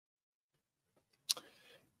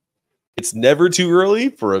It's never too early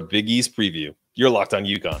for a Big East preview. You're Locked On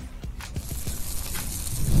UConn.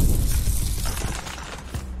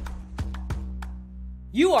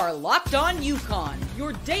 You are Locked On UConn,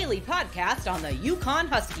 your daily podcast on the UConn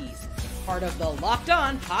Huskies, part of the Locked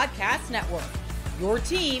On Podcast Network, your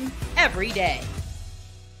team every day.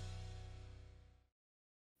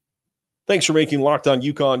 Thanks for making Locked On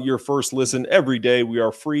UConn your first listen every day. We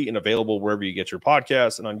are free and available wherever you get your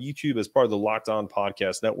podcasts and on YouTube as part of the Locked On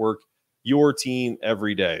Podcast Network, your team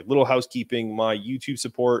every day. Little housekeeping, my YouTube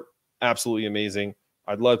support, absolutely amazing.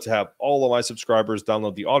 I'd love to have all of my subscribers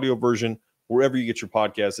download the audio version wherever you get your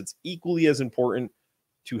podcasts. It's equally as important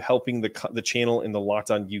to helping the channel and the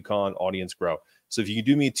Locked On UConn audience grow. So if you can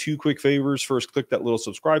do me two quick favors, first click that little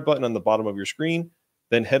subscribe button on the bottom of your screen,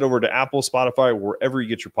 then head over to Apple, Spotify, wherever you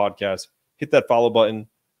get your podcasts, hit that follow button.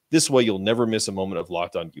 This way you'll never miss a moment of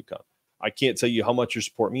Locked On UConn. I can't tell you how much your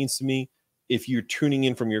support means to me. If you're tuning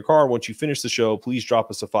in from your car, once you finish the show, please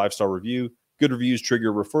drop us a 5-star review. Good reviews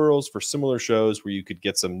trigger referrals for similar shows where you could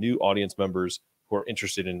get some new audience members who are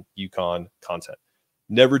interested in UConn content.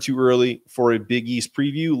 Never too early for a Big East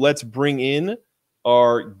preview. Let's bring in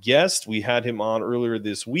our guest. We had him on earlier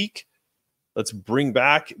this week. Let's bring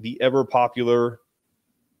back the ever popular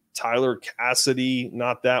Tyler Cassidy.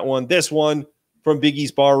 Not that one. This one from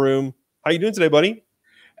BigEASTBarroom. How you doing today, buddy?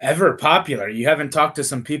 Ever popular. You haven't talked to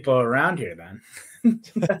some people around here then.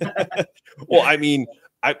 Well, I mean,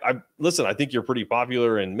 I listen, I think you're pretty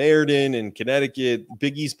popular in Meriden and Connecticut.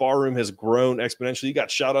 BigEASTBarroom has grown exponentially. You got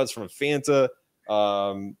shout outs from Fanta.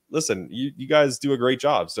 Listen, you guys do a great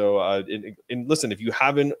job. So, and listen, if you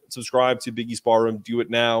haven't subscribed to BigEASTBarroom, do it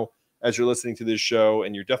now as you're listening to this show.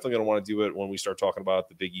 And you're definitely going to want to do it when we start talking about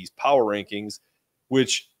the Big East power rankings,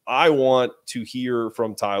 which I want to hear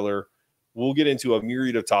from Tyler. We'll get into a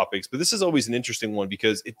myriad of topics, but this is always an interesting one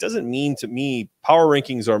because it doesn't mean to me power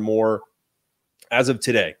rankings are more as of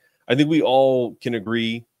today. I think we all can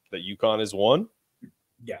agree that UConn is one.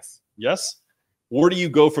 Yes. Yes. Where do you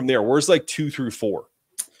go from there? Where's like 2 through 4?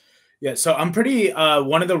 Yeah. So I'm pretty,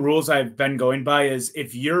 one of the rules I've been going by is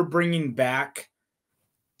if you're bringing back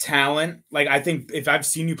talent, like I think if I've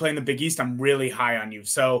seen you play in the Big East, I'm really high on you.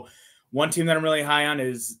 So one team that I'm really high on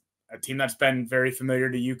is a team that's been very familiar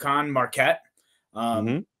to UConn, Marquette.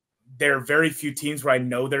 There are very few teams where I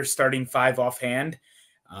know they're starting 5 offhand,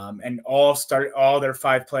 and all their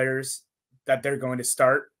 5 players that they're going to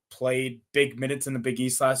start played big minutes in the Big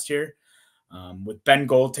East last year, with Ben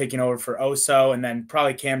Gold taking over for Oso, and then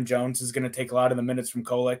probably Cam Jones is going to take a lot of the minutes from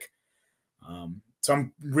Kolek. So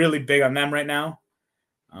I'm really big on them right now.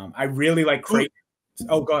 I really like Creighton.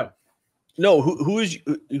 Oh, go ahead. No, who's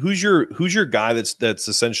your guy that's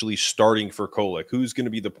essentially starting for Kolek? Who's going to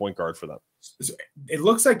be the point guard for them? It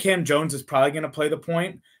looks like Cam Jones is probably going to play the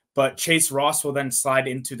point, but Chase Ross will then slide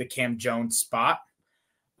into the Cam Jones spot.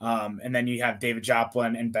 And then you have David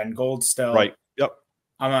Joplin and Ben Gold still. Right. Yep.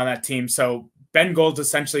 I'm on that team. So Ben Gold's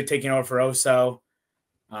essentially taking over for Oso,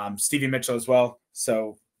 Stevie Mitchell as well.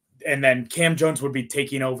 So, and then Cam Jones would be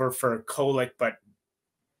taking over for Kolek, but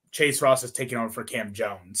Chase Ross is taking over for Cam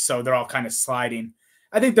Jones. So they're all kind of sliding.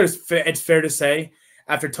 I think it's fair to say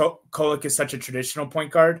after Kolek is such a traditional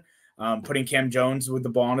point guard, putting Cam Jones with the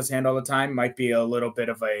ball in his hand all the time might be a little bit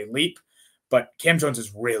of a leap, but Cam Jones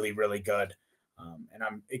is really, really good. And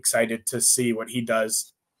I'm excited to see what he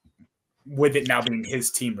does with it now being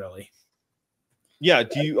his team, really. Yeah.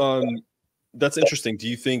 Do you, that's interesting. Do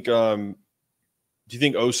you think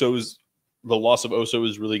the loss of Oso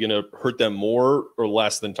is really going to hurt them more or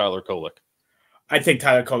less than Tyler Kolek? I think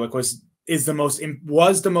Tyler Kolek was the most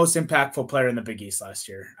impactful player in the Big East last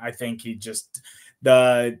year. I think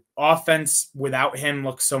the offense without him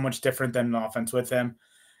looks so much different than the offense with him.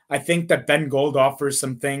 I think that Ben Gold offers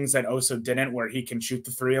some things that Oso didn't, where he can shoot the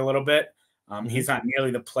 3 a little bit. He's not nearly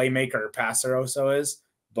the playmaker or passer Oso is,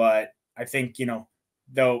 but I think,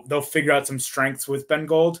 they'll figure out some strengths with Ben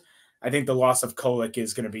Gold. I think the loss of Kolek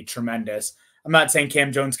is going to be tremendous. I'm not saying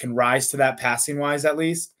Cam Jones can rise to that passing wise, at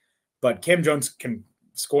least, but Cam Jones can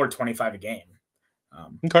score 25 a game.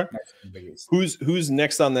 Okay. Who's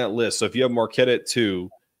next on that list? So if you have Marquette at 2,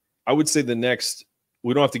 I would say the next,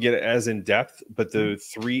 we don't have to get it as in depth, but the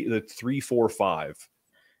 3, 4, 5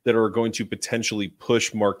 that are going to potentially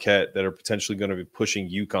push Marquette, that are potentially going to be pushing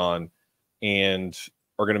UConn and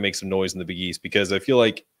are going to make some noise in the Big East, because I feel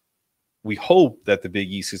like we hope that the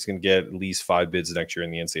Big East is going to get at least 5 bids next year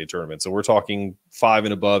in the NCAA tournament. So we're talking 5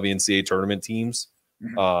 and above NCAA tournament teams.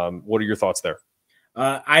 What are your thoughts there?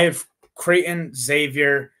 I have Creighton,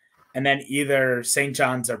 Xavier, and then either St.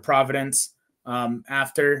 John's or Providence.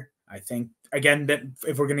 After, I think again, that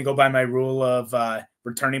if we're going to go by my rule of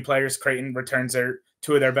returning players, Creighton returns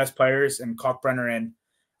two of their best players, and Kalkbrenner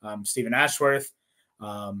and Stephen Ashworth.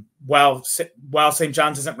 While St.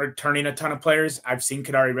 John's isn't returning a ton of players, I've seen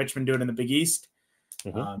Kadari Richmond do it in the Big East.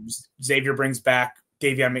 Mm-hmm. Xavier brings back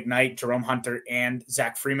Davion McKnight, Jerome Hunter, and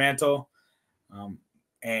Zach Fremantle.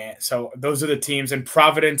 And so those are the teams. And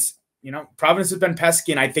Providence, Providence has been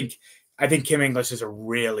pesky, and I think Kim English is a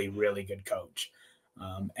really, really good coach.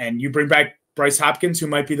 And you bring back Bryce Hopkins, who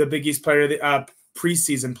might be the Big East player of the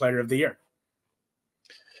preseason player of the year.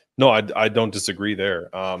 No, I don't disagree there.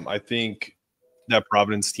 I think that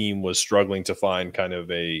Providence team was struggling to find kind of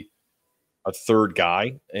a third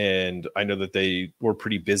guy, and I know that they were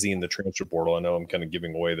pretty busy in the transfer portal. I know I'm kind of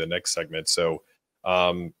giving away the next segment. So,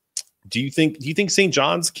 do you think St.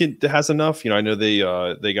 John's has enough? I know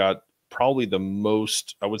they got probably the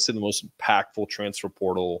most impactful transfer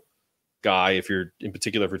portal guy, if you're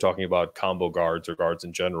talking about combo guards or guards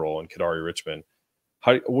in general, and Kadari Richmond.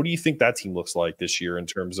 What do you think that team looks like this year in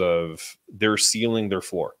terms of their ceiling, their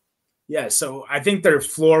floor? Yeah, so I think their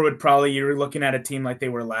floor would probably, you're looking at a team like they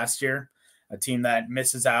were last year, a team that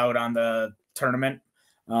misses out on the tournament,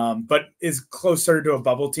 but is closer to a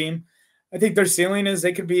bubble team. I think their ceiling is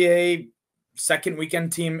they could be a second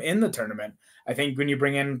weekend team in the tournament. I think when you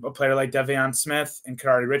bring in a player like Devion Smith and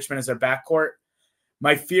Kadari Richmond as their backcourt,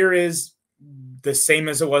 my fear is the same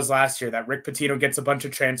as it was last year, that Rick Pitino gets a bunch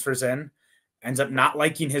of transfers in, ends up not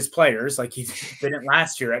liking his players like he didn't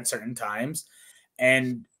last year at certain times,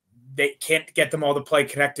 and they can't get them all to play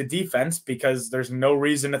connected defense because there's no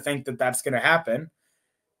reason to think that that's going to happen.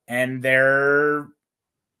 And they're,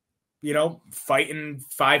 fighting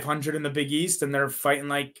 500 in the Big East, and they're fighting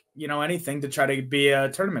like, anything to try to be a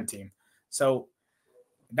tournament team. So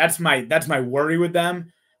that's my worry with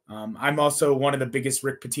them. I'm also one of the biggest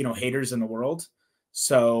Rick Pitino haters in the world.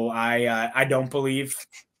 So I don't believe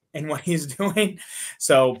in what he's doing.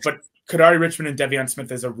 So, but Kadari Richmond and Devion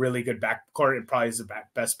Smith is a really good backcourt. It probably is the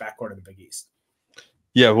best backcourt in the Big East.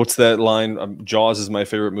 Yeah, what's that line? Jaws is my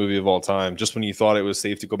favorite movie of all time. Just when you thought it was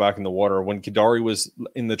safe to go back in the water, when Kadari was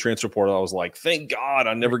in the transfer portal, I was like, thank God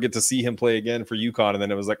I'll never get to see him play again for UConn. And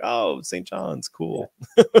then it was like, oh, St. John's, cool.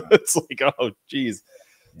 Yeah. It's like, oh, geez.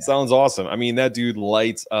 Yeah. Sounds awesome. I mean, that dude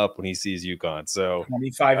lights up when he sees UConn. So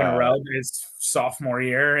 25 in a row his sophomore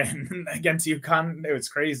year, and against UConn, it was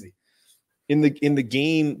crazy. In the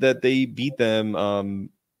game that they beat them,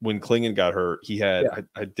 when Klingon got hurt,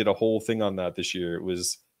 I did a whole thing on that this year. It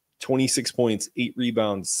was 26 points, 8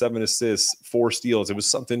 rebounds, 7 assists, 4 steals. It was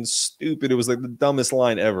something stupid. It was like the dumbest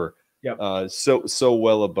line ever. Yep. So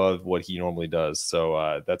well above what he normally does.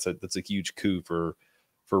 So that's a huge coup for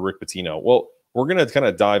Rick Pitino. Well, we're gonna kind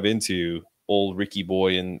of dive into old Ricky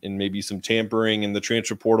Boy and maybe some tampering and the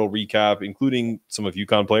transfer portal recap, including some of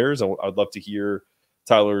UConn players. I'd love to hear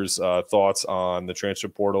Tyler's thoughts on the transfer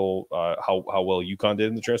portal, how well UConn did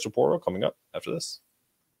in the transfer portal, coming up after this.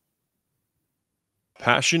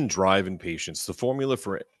 Passion, drive, and patience. The formula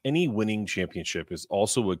for any winning championship is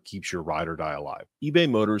also what keeps your ride or die alive. eBay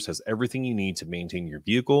Motors has everything you need to maintain your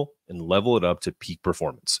vehicle and level it up to peak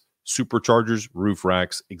performance. Superchargers, roof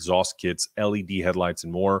racks, exhaust kits, LED headlights,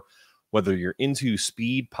 and more. Whether you're into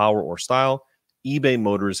speed, power, or style, eBay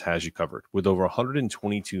Motors has you covered. With over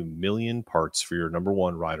 122 million parts for your number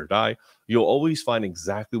one ride or die, you'll always find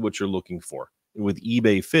exactly what you're looking for. And with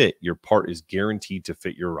eBay Fit, your part is guaranteed to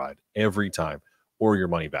fit your ride every time, or your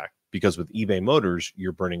money back. Because with eBay Motors,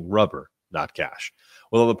 you're burning rubber, not cash.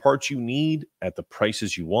 With all the parts you need at the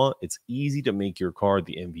prices you want, it's easy to make your car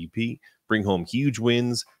the MVP, bring home huge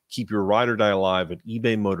wins, keep your ride or die alive at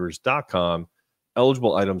ebaymotors.com.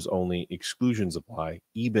 Eligible items only, exclusions apply.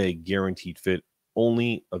 eBay guaranteed fit,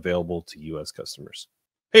 only available to U.S. customers.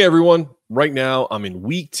 Hey everyone, right now I'm in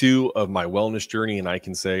week 2 of my wellness journey, and I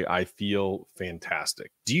can say I feel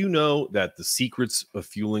fantastic. Do you know that the secrets of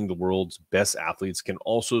fueling the world's best athletes can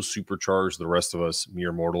also supercharge the rest of us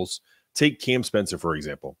mere mortals? Take Cam Spencer, for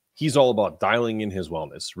example. He's all about dialing in his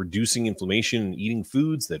wellness, reducing inflammation, and eating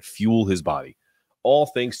foods that fuel his body. All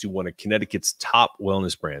thanks to one of Connecticut's top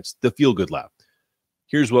wellness brands, the Feel Good Lab.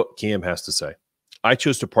 Here's what Cam has to say. I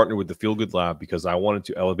chose to partner with the Feel Good Lab because I wanted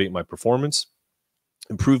to elevate my performance,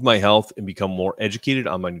 improve my health, and become more educated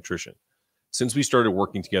on my nutrition. Since we started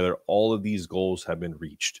working together, all of these goals have been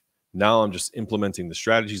reached. Now I'm just implementing the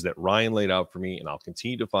strategies that Ryan laid out for me, and I'll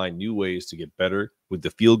continue to find new ways to get better with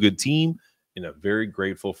the Feel Good team, and I'm very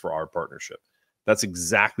grateful for our partnership. That's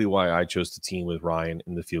exactly why I chose to team with Ryan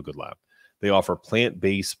in the Feel Good Lab. They offer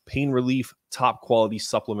plant-based pain relief, top quality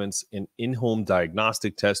supplements, and in-home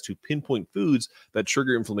diagnostic tests to pinpoint foods that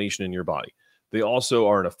trigger inflammation in your body. They also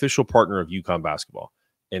are an official partner of UConn basketball.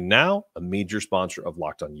 and now a major sponsor of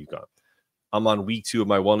Locked On UConn. I'm on week 2 of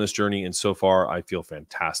my wellness journey, and so far I feel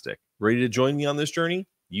fantastic. Ready to join me on this journey?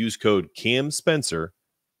 Use code CAMSPENCER,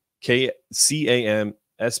 CAMSPENCR,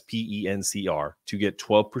 to get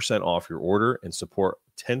 12% off your order and support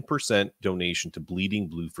 10% donation to Bleeding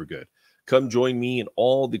Blue for Good. Come join me and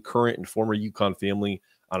all the current and former UConn family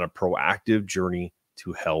on a proactive journey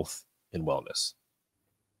to health and wellness.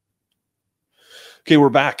 Okay, we're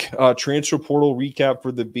back. Transfer portal recap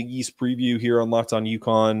for the Big East preview here on Locked On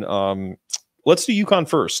UConn. Let's do UConn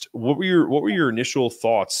first. What were your initial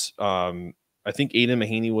thoughts? I think Aiden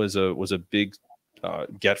Mahaney was a big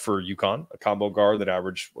get for UConn, a combo guard that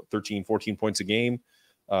averaged 13, 14 points a game.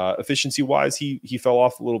 Efficiency wise, he fell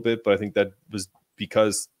off a little bit, but I think that was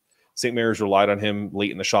because St. Mary's relied on him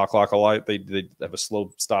late in the shot clock a lot. They have a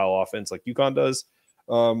slow style offense like UConn does.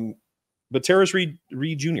 But Terrace Reed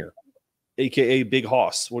Jr., aka Big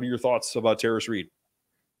Hoss, what are your thoughts about Terrace Reed?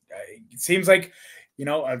 It seems like,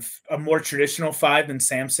 a more traditional 5 than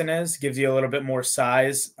Samson is. Gives you a little bit more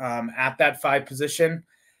size at that 5 position.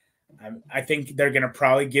 I think they're going to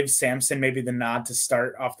probably give Samson maybe the nod to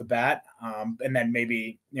start off the bat, and then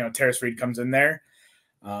maybe Terrace Reed comes in there.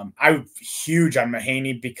 I'm huge on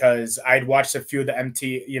Mahaney because I'd watched a few of the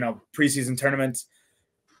preseason tournaments.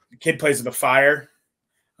 The kid plays with a fire,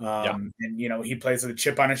 and he plays with a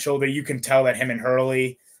chip on his shoulder. You can tell that him and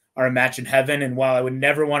Hurley are a match in heaven. And while I would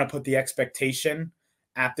never want to put the expectation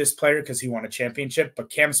at this player because he won a championship, but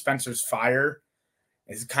Cam Spencer's fire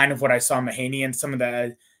is kind of what I saw Mahaney in. Some of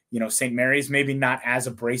the St. Mary's, maybe not as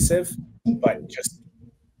abrasive, but just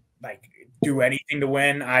like do anything to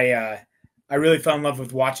win. I really fell in love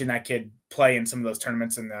with watching that kid play in some of those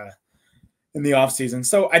tournaments in the offseason.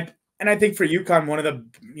 So I think for UConn, one of the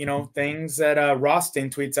things that Rothstein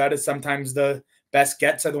tweets out is sometimes the best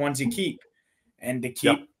gets are the ones you keep, and to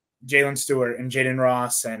keep Jalen Stewart and Jaden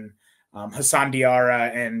Ross and Hassan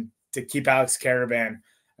Diarra, and to keep Alex Caravan.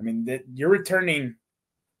 I mean, you're returning.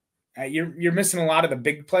 You're missing a lot of the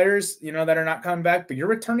big players, that are not coming back, but you're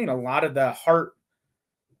returning a lot of the heart,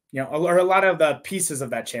 or a lot of the pieces of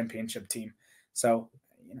that championship team. So,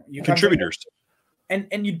 contributors,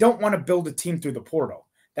 and you don't want to build a team through the portal.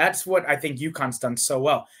 That's what I think UConn's done so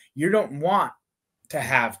well. You don't want to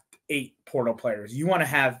have 8 portal players. You want to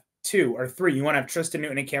have 2 or 3. You want to have Tristan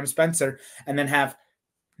Newton and Cam Spencer, and then have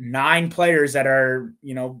 9 players that are,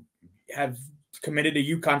 have committed to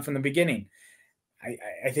UConn from the beginning.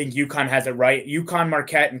 I think UConn has it right. UConn,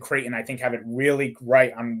 Marquette, and Creighton, I think, have it really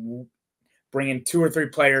right on bringing 2 or 3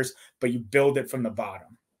 players, but you build it from the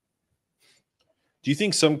bottom. Do you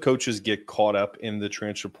think some coaches get caught up in the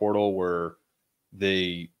transfer portal where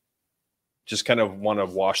they just kind of want to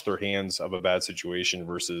wash their hands of a bad situation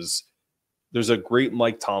versus there's a great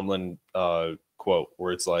Mike Tomlin quote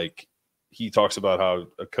where it's like, he talks about how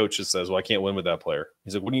a coach just says, well, I can't win with that player.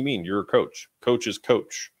 He's like, what do you mean? You're a coach. Coach is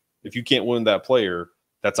coach. If you can't win that player,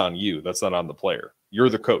 that's on you. That's not on the player. You're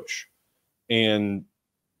the coach. And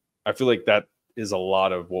I feel like that is a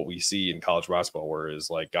lot of what we see in college basketball, where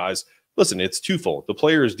is like, guys, listen, it's twofold. The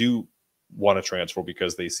players do want to transfer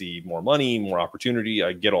because they see more money, more opportunity.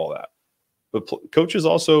 I get all that. But coaches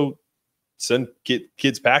also send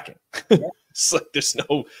kids packing. It's like there's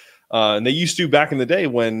no and they used to back in the day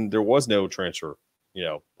when there was no transfer,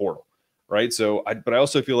 portal. Right. So, but I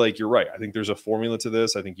also feel like you're right. I think there's a formula to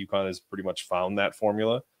this. I think UConn has pretty much found that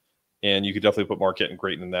formula, and you could definitely put Marquette and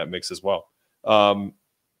Creighton in that mix as well. But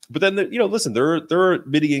then, listen, there are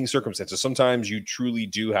mitigating circumstances. Sometimes you truly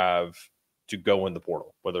do have to go in the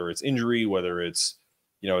portal, whether it's injury, whether it's,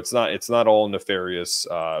 it's not all nefarious.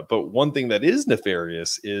 But one thing that is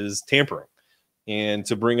nefarious is tampering. And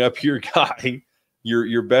to bring up your guy,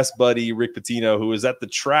 your best buddy, Rick Pitino, who was at the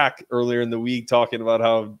track earlier in the week talking about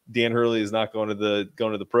how Dan Hurley is not going to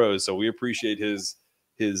the pros. So we appreciate his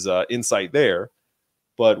insight there.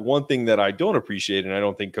 But one thing that I don't appreciate, and I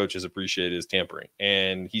don't think coaches appreciate, is tampering.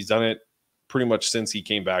 And he's done it pretty much since he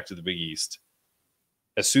came back to the Big East.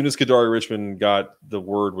 As soon as Kadari Richmond got the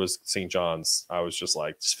word was St. John's, I was just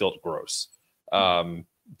like, this felt gross. Do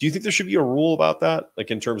you think there should be a rule about that?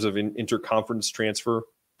 Like in terms of interconference transfer?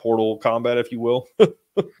 Portal combat, if you will?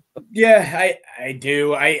 Yeah, I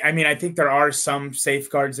do. I mean, I think there are some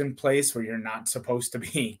safeguards in place where you're not supposed to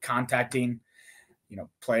be contacting,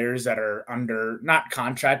 players that are under not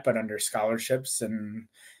contract, but under scholarships in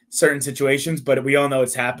certain situations. But we all know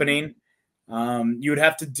it's happening. You would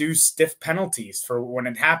have to do stiff penalties for when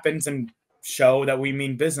it happens and show that we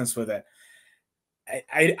mean business with it.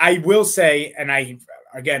 I will say, and I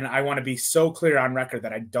want to be so clear on record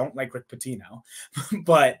that I don't like Rick Pitino,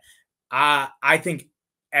 but I think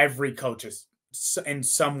every coach is in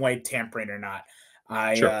some way tampering or not.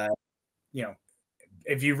 Sure. You know,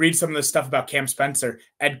 if you read some of the stuff about Cam Spencer,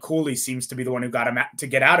 Ed Cooley seems to be the one who got him to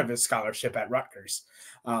get out of his scholarship at Rutgers.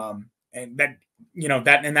 And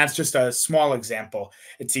that's just a small example.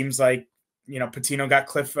 It seems like, Pitino got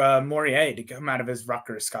Cliff Morier to come out of his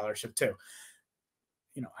Rutgers scholarship too.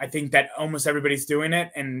 I think that almost everybody's doing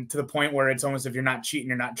it, and to the point where it's almost, if you're not cheating,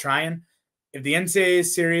 you're not trying. If the NCAA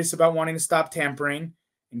is serious about wanting to stop tampering,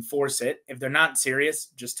 enforce it. If they're not serious,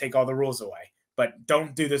 just take all the rules away. But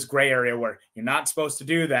don't do this gray area where you're not supposed to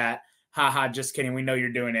do that. Haha, just kidding. We know you're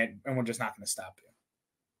doing it, and we're just not going to stop you.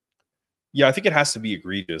 Yeah, I think it has to be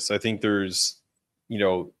egregious. I think there's,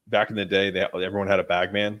 back in the day, everyone had a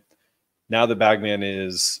bag man. Now the bag man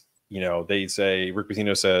is, they say, Rick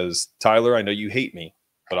Pitino says, Tyler, I know you hate me,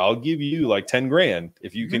 but I'll give you like 10 grand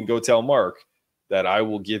if you can go tell Mark that I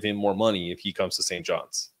will give him more money if he comes to St.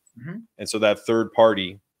 John's. And so that third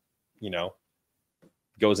party,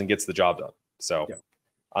 goes and gets the job done. So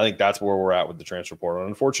I think that's where we're at with the transfer portal. And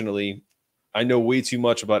unfortunately, I know way too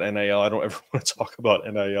much about NIL. I don't ever want to talk about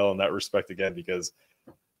NIL in that respect again, because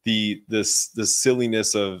the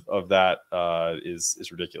silliness of that is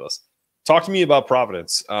ridiculous. Talk to me about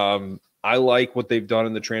Providence. I like what they've done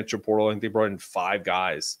in the transfer portal. I think they brought in 5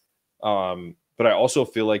 guys. But I also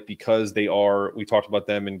feel like because we talked about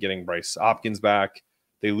them and getting Bryce Hopkins back,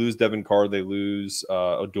 they lose Devin Carr, they lose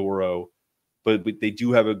Odoro, but they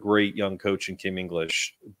do have a great young coach in Kim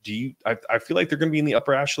English. I feel like they're going to be in the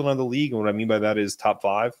upper echelon of the league. And what I mean by that is top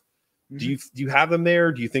 5. Do you have them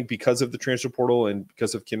there? Do you think because of the transfer portal and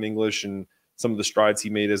because of Kim English and some of the strides he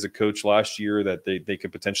made as a coach last year that they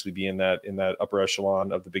could potentially be in that upper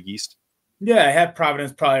echelon of the Big East? Yeah, I have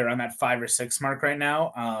Providence probably around that 5 or 6 mark right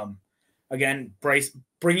now. Again,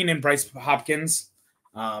 bringing in Bryce Hopkins,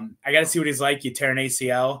 I got to see what he's like. You tear an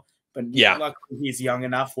ACL, but luckily he's young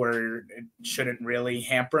enough where it shouldn't really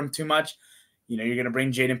hamper him too much. You're going to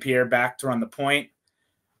bring Jaden Pierre back to run the point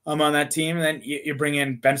on that team. And then you bring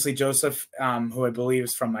in Bensley Joseph, who I believe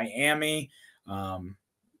is from Miami.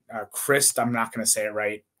 Chris, I'm not going to say it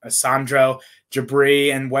right. Sandro,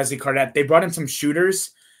 Jabri, and Wesley Cardette. They brought in some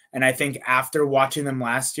shooters. And I think after watching them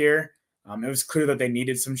last year, it was clear that they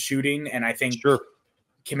needed some shooting. And I think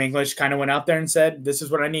Kim English kind of went out there and said, this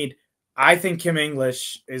is what I need. I think Kim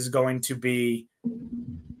English is going to be,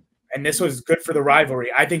 and this was good for the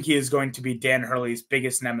rivalry, I think he is going to be Dan Hurley's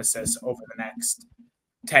biggest nemesis over the next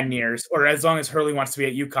 10 years, or as long as Hurley wants to be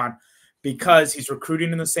at UConn, because he's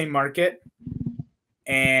recruiting in the same market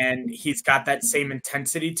and he's got that same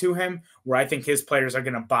intensity to him where I think his players are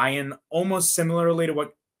going to buy in almost similarly to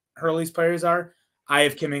what Hurley's players are. I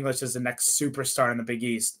have Kim English as the next superstar in the Big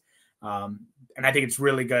East. And I think it's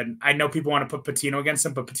really good. I know people want to put Pitino against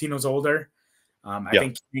him, but Pitino's older. I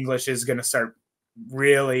think Kim English is going to start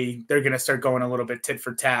they're going to start going a little bit tit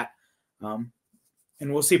for tat. And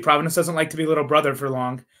we'll see. Providence doesn't like to be little brother for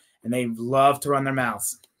long, and they love to run their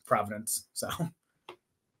mouths, Providence. So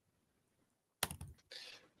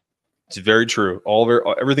it's very true.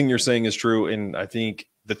 Everything you're saying is true. And I think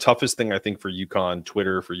the toughest thing for UConn,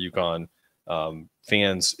 Twitter for UConn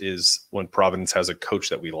fans, is when Providence has a coach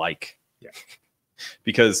that we like.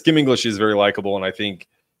 Because Kim English is very likable, and I think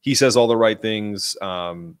he says all the right things.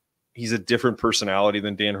 He's a different personality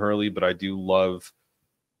than Dan Hurley, but I do love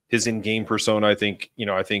his in-game persona. I think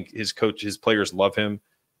his players love him.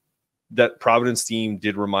 That Providence team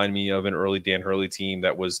did remind me of an early Dan Hurley team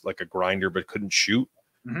that was like a grinder but couldn't shoot,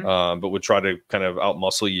 but would try to kind of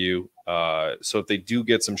outmuscle you. So if they do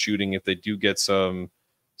get some shooting, if they do get some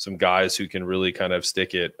guys who can really kind of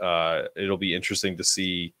stick it, it'll be interesting to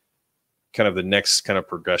see kind of the next kind of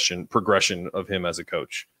progression of him as a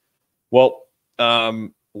coach. Well,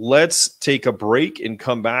 let's take a break and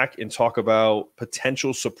come back and talk about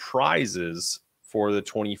potential surprises for the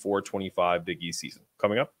 24-25 Big East season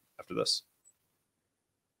coming up after this.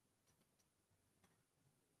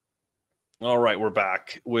 All right, we're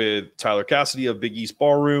back with Tyler Cassidy of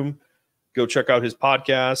BigEASTBarroom. Go check out his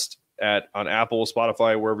podcast on Apple,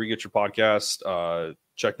 Spotify, wherever you get your podcast.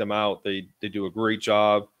 Check them out. They do a great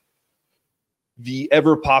job. The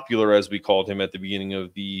ever popular, as we called him at the beginning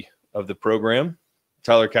of the program,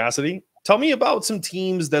 Tyler Cassidy. Tell me about some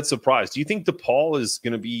teams that surprised. Do you think DePaul is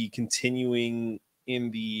going to be continuing in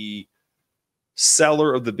the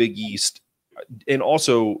cellar of the Big East? And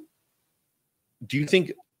also, do you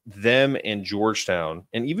think them and Georgetown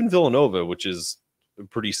and even Villanova, which is a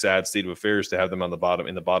pretty sad state of affairs to have them in the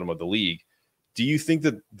bottom of the league, do you think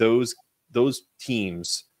that those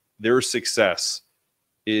teams, their success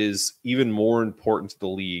is even more important to the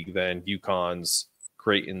league than UConn's,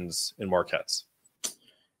 Creighton's, and Marquette's?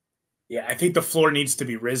 Yeah, I think the floor needs to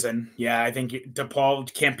be risen. Yeah, I think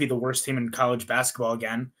DePaul can't be the worst team in college basketball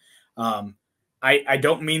again. I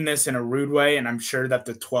don't mean this in a rude way, and I'm sure that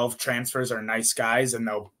the 12 transfers are nice guys, and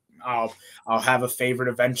I'll have a favorite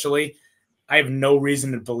eventually. I have no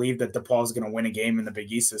reason to believe that DePaul is going to win a game in the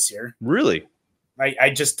Big East this year. Really?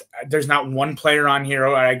 There's not one player on here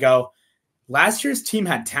where I go, last year's team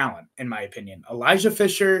had talent, in my opinion. Elijah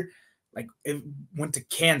Fisher, it went to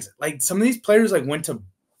Kansas. Some of these players went to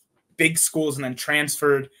big schools and then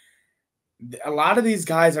transferred. A lot of these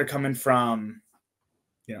guys are coming from,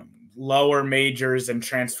 lower majors and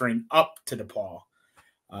transferring up to DePaul.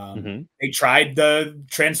 They tried the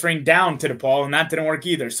transferring down to DePaul, and that didn't work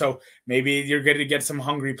either. So maybe you're going to get some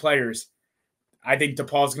hungry players. I think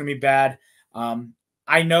DePaul's going to be bad.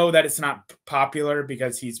 I know that it's not popular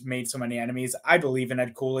because he's made so many enemies. I believe in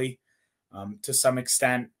Ed Cooley to some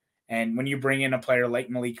extent. And when you bring in a player like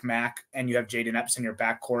Malik Mack and you have Jaden Epps in your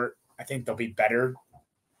backcourt, I think they'll be better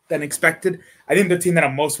than expected. I think the team that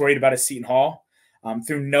I'm most worried about is Seton Hall.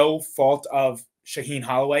 Through no fault of Shaheen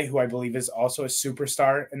Holloway, who I believe is also a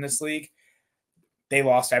superstar in this league, they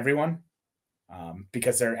lost everyone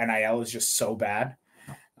because their NIL is just so bad.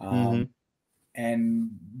 And,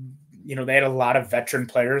 they had a lot of veteran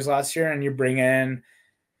players last year, and you bring in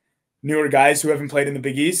newer guys who haven't played in the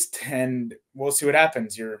Big East, and we'll see what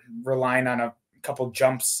happens. You're relying on a couple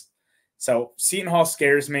jumps. So Seton Hall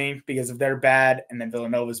scares me because if they're bad, and then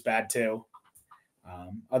Villanova's bad too.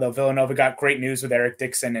 Although Villanova got great news with Eric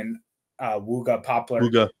Dixon and Wooga Poplar.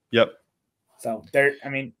 Wooga, yep. So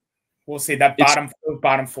we'll see. That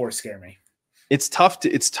bottom four scare me. It's tough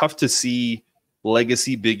to see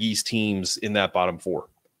legacy Big East teams in that bottom four.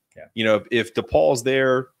 Yeah. If DePaul's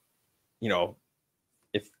there,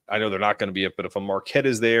 if I know they're not going to be it, but if a Marquette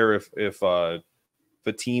is there, if a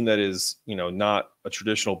team that is, not a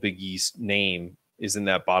traditional Big East name is in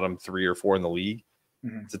that bottom 3 or 4 in the league,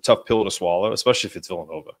 it's a tough pill to swallow, especially if it's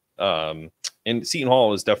Villanova. And Seton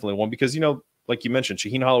Hall is definitely one because, like you mentioned,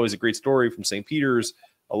 Shaheen Holloway is a great story from St. Peter's,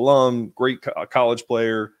 alum, great college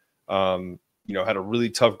player, had a really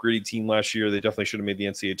tough, gritty team last year. They definitely should have made the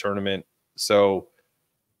NCAA tournament. So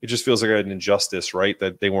it just feels like an injustice, right,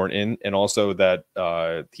 that they weren't in, and also that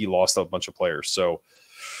he lost a bunch of players. So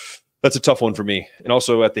that's a tough one for me. And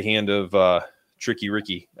also at the hand of Tricky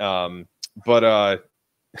Ricky. But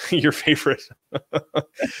your favorite.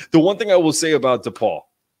 The one thing I will say about DePaul,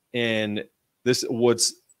 and this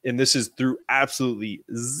is through absolutely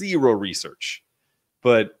zero research,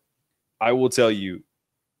 but I will tell you,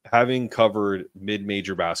 having covered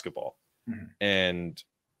mid-major basketball, and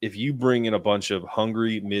if you bring in a bunch of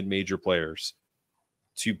hungry mid-major players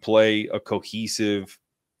to play a cohesive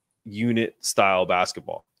unit style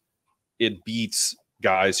basketball, it beats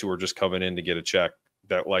guys who are just coming in to get a check,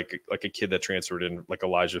 that like a kid that transferred in, like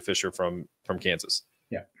Elijah Fisher from Kansas.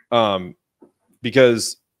 Yeah.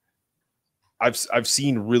 Because I've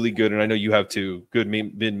seen really good, and I know you have too, good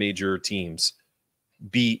mid-major teams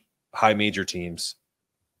beat high major teams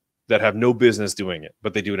that have no business doing it,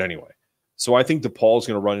 but they do it anyway. So I think DePaul's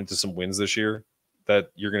going to run into some wins this year that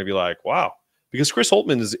you're going to be like, wow, because Chris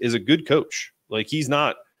Holtman is a good coach. He's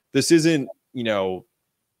not, this isn't DePaul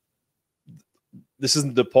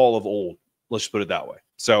of old. Let's just put it that way.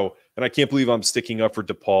 So, and I can't believe I'm sticking up for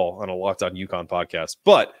DePaul on a Locked On UConn podcast,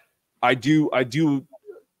 but I do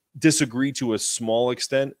disagree to a small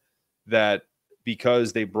extent that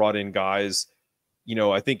because they brought in guys,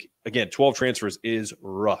 I think again, 12 transfers is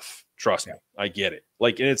rough. Trust me, I get it.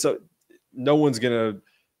 And it's no one's gonna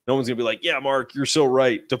be like, yeah, Mark, you're so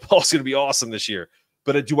right. DePaul's gonna be awesome this year.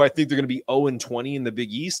 But do I think they're gonna be 0-20 in the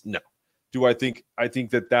Big East? No. Do I think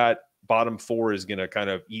that bottom 4 is going to kind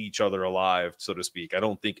of eat each other alive, so to speak? I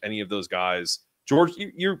don't think any of those guys. George,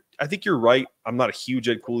 I think you're right. I'm not a huge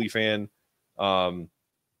Ed Cooley fan. But,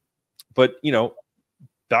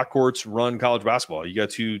 backcourts run college basketball. You got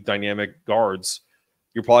 2 dynamic guards.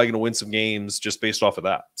 You're probably going to win some games just based off of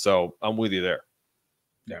that. So I'm with you there.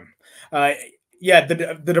 Yeah.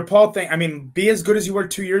 The DePaul thing, I mean, be as good as you were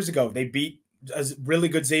 2 years ago. They beat a really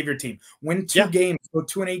good Xavier team. Win 2 games, go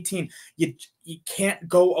 2-18. You can't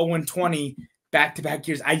go 0-20 back-to-back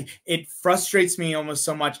years. It frustrates me almost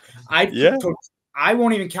so much. I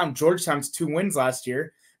won't even count Georgetown's 2 wins last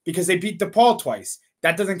year because they beat DePaul twice.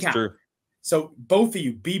 That doesn't count. Sure. So both of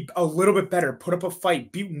you, be a little bit better. Put up a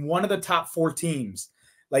fight. Beat one of the top 4 teams.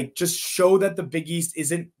 Just show that the Big East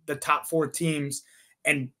isn't the top 4 teams,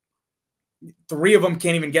 and 3 of them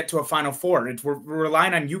can't even get to a Final Four. We're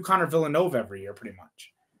relying on UConn or Villanova every year, pretty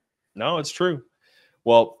much. No, it's true.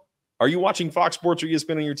 Well, Are you watching Fox Sports or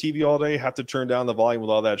ESPN on your TV all day? Have to turn down the volume with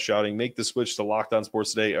all that shouting? Make the switch to Locked On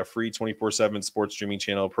Sports Today, a free 24/7 sports streaming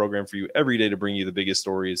channel program for you every day to bring you the biggest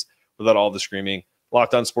stories without all the screaming.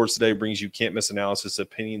 Locked On Sports Today brings you can't-miss analysis,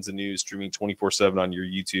 opinions, and news streaming 24/7 on your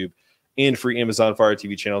YouTube and free Amazon Fire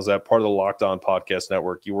TV channels app, part of the Locked On Podcast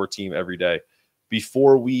Network, your team every day.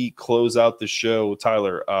 Before we close out the show,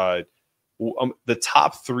 Tyler, the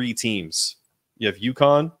top 3 teams, you have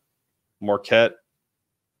UConn, Marquette,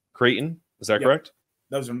 Creighton. Is that correct?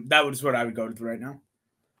 That was what I would go to right now.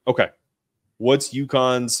 Okay. What's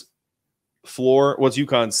UConn's floor? What's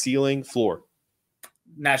UConn's ceiling? Floor?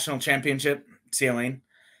 National championship ceiling.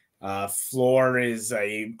 Floor is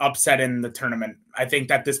a upset in the tournament. I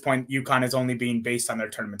think at this point, UConn is only being based on their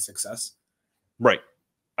tournament success. Right.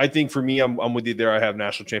 I think for me, I'm with you there. I have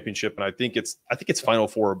national championship, and I think it's Final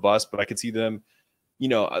Four or bust, but I could see them.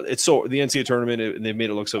 It's so the NCAA tournament, and they made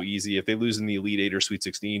it look so easy. If they lose in the Elite Eight or Sweet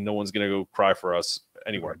 16, no one's going to go cry for us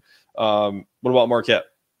anywhere. What about Marquette?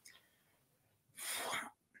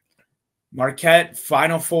 Marquette,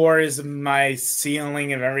 Final Four is my ceiling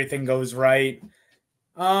if everything goes right.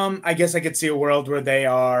 I guess I could see a world where they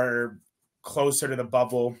are closer to the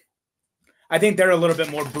bubble. I think they're a little bit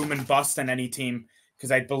more boom and bust than any team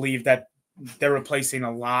because I believe that they're replacing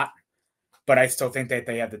a lot, but I still think that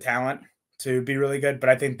they have the talent to be really good. But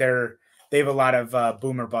I think they have a lot of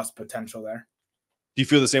boom or bust potential there. Do you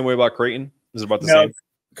feel the same way about Creighton? Is it about the No, same?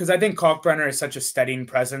 Because I think Kalkbrenner is such a steadying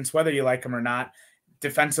presence, whether you like him or not.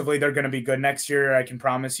 Defensively, they're going to be good next year, I can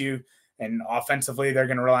promise you. And offensively, they're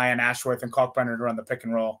going to rely on Ashworth and Kalkbrenner to run the pick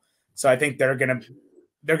and roll. So I think they're going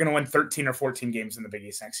to win 13 or 14 games in the Big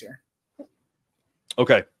East next year.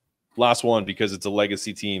 Okay. Last one, because it's a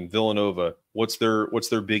legacy team. Villanova. What's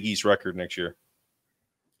their Big East record next year?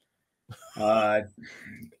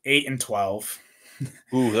 8-12.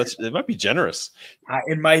 Ooh, it might be generous.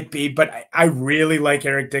 It might be, but I really like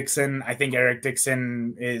Eric Dixon. I think Eric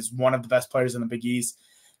Dixon is one of the best players in the Big East.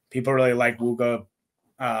 People really like Wooga.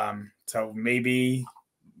 So maybe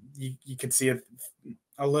you could see it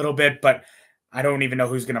a little bit, but I don't even know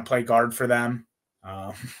who's going to play guard for them.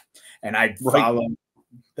 And I follow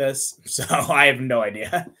this, so I have no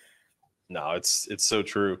idea. No, it's so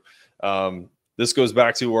true. This goes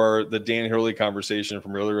back to the Dan Hurley conversation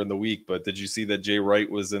from earlier in the week. But did you see that Jay Wright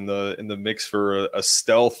was in the mix for a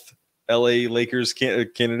stealth LA Lakers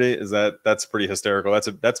candidate? That's pretty hysterical.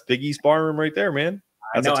 That's Big East barroom right there, man.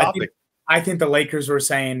 That's a topic. I think the Lakers were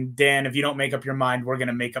saying, Dan, if you don't make up your mind, we're going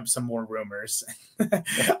to make up some more rumors.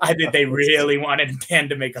 I think they really wanted Dan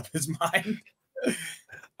to make up his mind.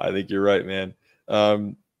 I think you're right, man.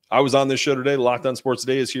 I was on this show today. Locked On Sports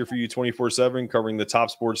Today is here for you 24/7, covering the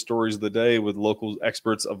top sports stories of the day with local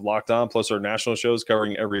experts of Locked On, plus our national shows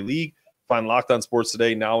covering every league. Find Locked On Sports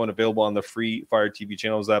Today now and available on the free Fire TV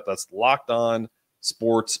channels app. That's Locked On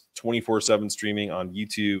Sports 24/7 streaming on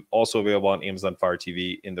YouTube. Also available on Amazon Fire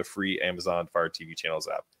TV in the free Amazon Fire TV channels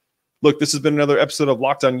app. Look, this has been another episode of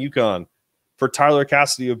Locked On UConn. For Tyler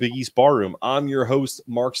Cassidy of Big East Barroom, I'm your host,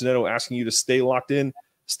 Mark Zanetto, asking you to stay locked in,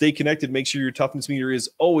 stay connected, make sure your toughness meter is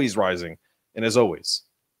always rising. And as always,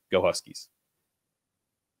 go Huskies.